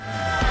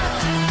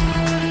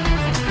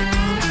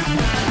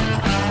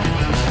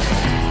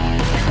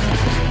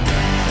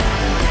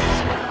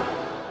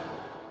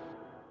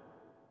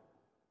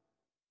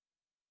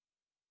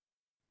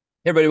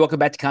Hey everybody, welcome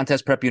back to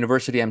Contest Prep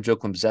University. I'm Joe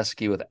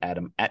Klimczewski with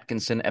Adam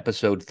Atkinson,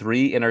 episode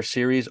 3 in our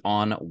series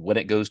on When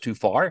It Goes Too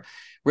Far.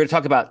 We're going to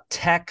talk about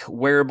tech,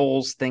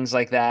 wearables, things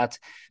like that.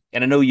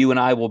 And I know you and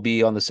I will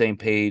be on the same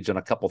page on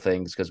a couple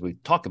things because we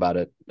talk about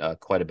it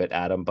quite a bit,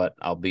 Adam, but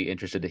I'll be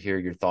interested to hear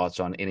your thoughts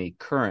on any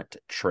current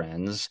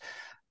trends.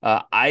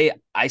 I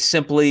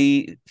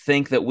simply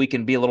think that we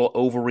can be a little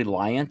over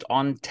reliant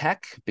on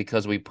tech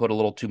because we put a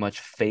little too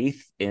much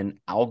faith in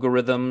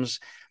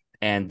algorithms,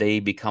 and they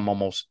become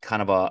almost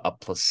kind of a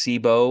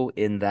placebo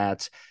in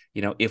that,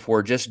 if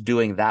we're just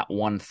doing that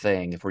one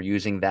thing, if we're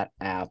using that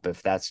app,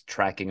 if that's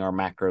tracking our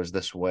macros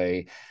this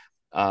way,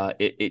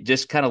 it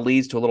just kind of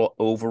leads to a little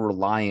over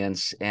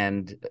reliance,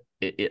 and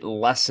it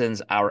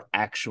lessens our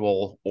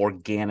actual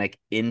organic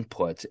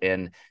input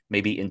and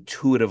maybe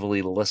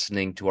intuitively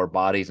listening to our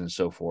bodies and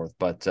so forth.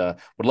 But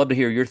would love to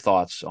hear your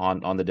thoughts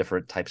on the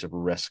different types of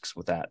risks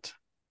with that.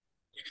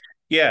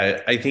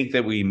 Yeah, I think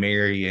that we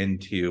marry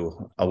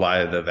into a lot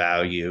of the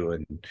value.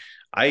 And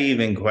I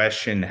even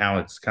question how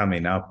it's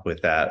coming up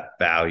with that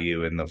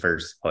value in the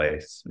first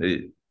place.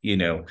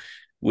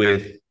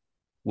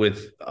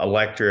 With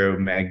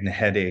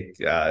electromagnetic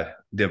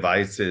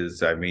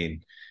devices, I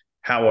mean,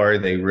 how are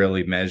they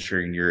really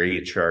measuring your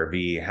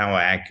HRV? How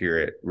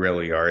accurate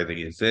really are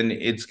these? And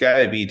it's got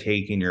to be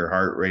taking your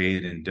heart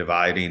rate and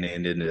dividing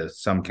it into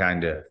some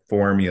kind of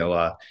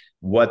formula.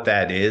 What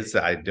that is,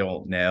 I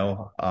don't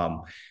know.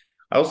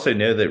 I also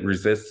know that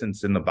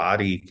resistance in the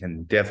body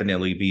can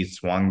definitely be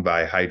swung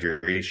by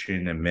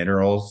hydration and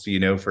minerals,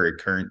 for a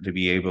current to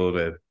be able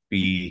to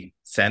be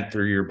sent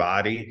through your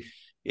body.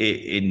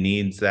 It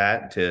needs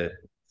that to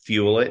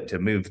fuel it to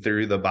move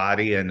through the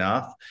body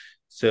enough.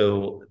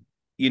 So,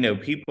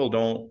 people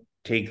don't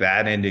take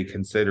that into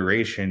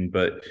consideration.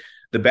 But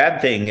the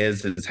bad thing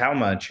is how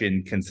much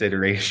in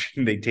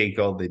consideration they take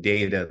all the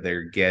data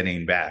they're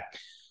getting back.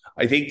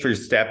 I think for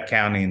step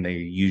counting, they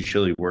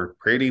usually work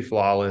pretty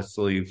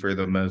flawlessly for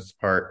the most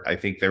part. I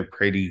think they're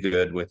pretty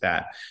good with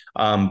that.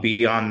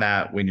 Beyond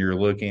that, when you're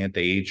looking at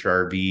the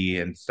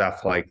HRV and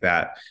stuff like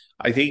that,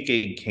 I think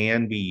it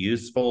can be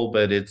useful,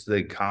 but it's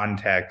the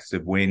context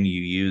of when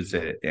you use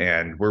it.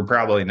 And we're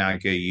probably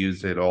not going to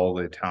use it all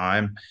the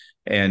time.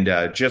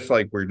 And just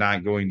like we're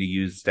not going to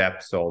use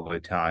steps all the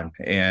time.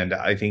 And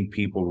I think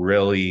people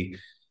really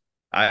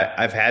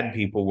I've had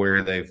people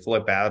where they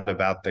flip out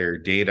about their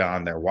data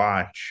on their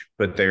watch,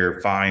 but they're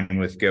fine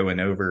with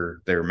going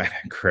over their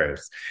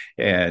macros.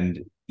 And,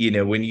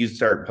 when you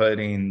start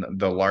putting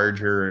the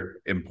larger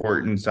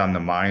importance on the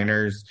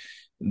minors,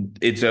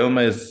 it's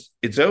almost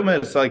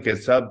like a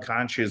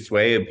subconscious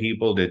way of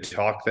people to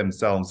talk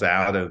themselves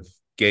out of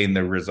getting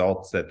the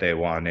results that they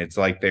want. It's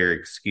like their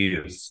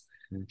excuse.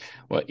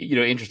 Well,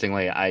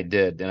 interestingly, I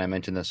did, and I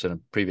mentioned this in a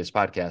previous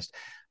podcast.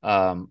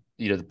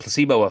 The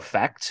placebo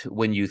effect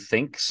when you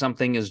think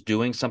something is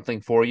doing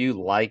something for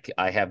you, like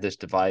I have this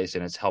device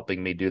and it's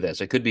helping me do this.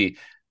 It could be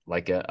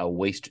like a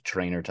waist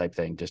trainer type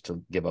thing, just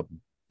to give a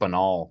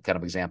banal kind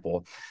of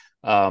example.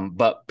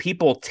 But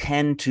people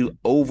tend to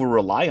over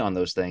rely on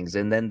those things,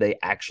 and then they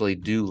actually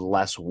do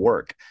less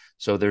work.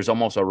 So there's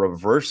almost a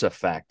reverse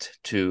effect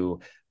to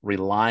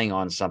relying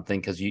on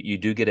something, because you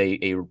do get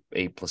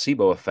a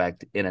placebo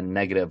effect in a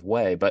negative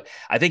way. But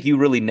I think you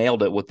really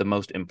nailed it with the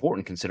most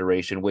important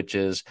consideration, which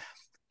is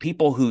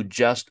people who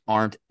just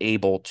aren't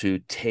able to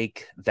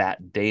take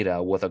that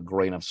data with a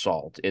grain of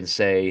salt and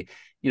say,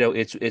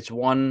 it's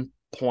one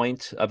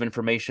point of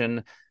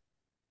information.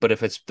 But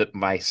if it's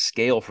my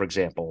scale, for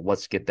example,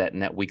 let's get that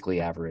net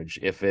weekly average.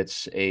 If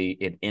it's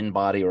an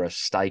InBody or a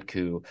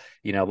Staiku,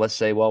 let's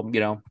say, well,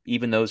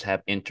 even those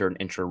have inter and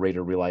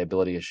intra-rater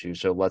reliability issues.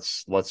 So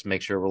let's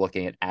make sure we're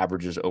looking at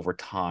averages over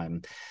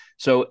time.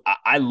 So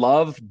I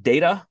love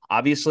data.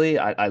 Obviously,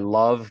 I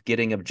love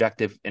getting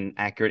objective and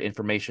accurate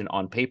information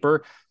on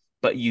paper,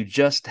 but you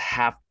just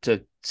have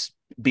to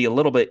be a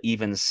little bit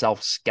even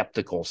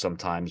self-skeptical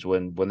sometimes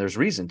when there's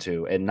reason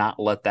to, and not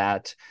let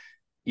that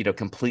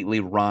completely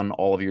run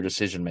all of your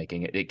decision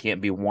making. It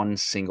can't be one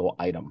single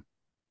item.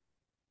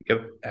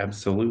 Yep,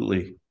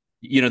 absolutely.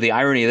 The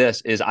irony of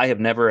this is I have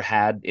never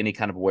had any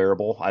kind of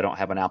wearable. I don't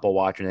have an Apple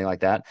Watch or anything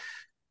like that.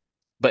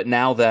 But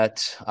now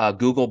that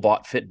Google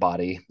bought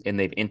Fitbody and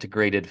they've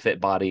integrated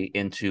Fitbody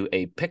into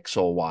a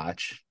Pixel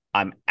watch,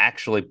 I'm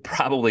actually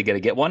probably going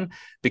to get one,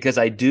 because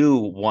I do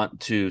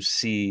want to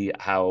see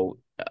how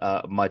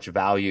much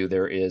value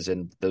there is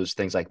in those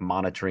things like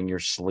monitoring your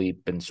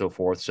sleep and so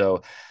forth.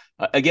 So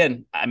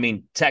again, I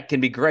mean, tech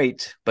can be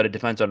great, but it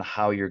depends on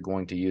how you're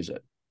going to use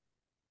it.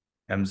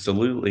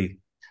 Absolutely.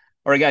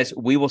 All right, guys,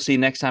 we will see you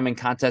next time in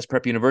Contest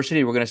Prep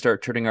University. We're going to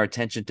start turning our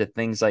attention to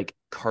things like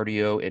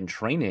cardio and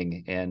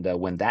training, and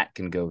when that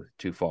can go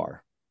too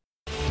far.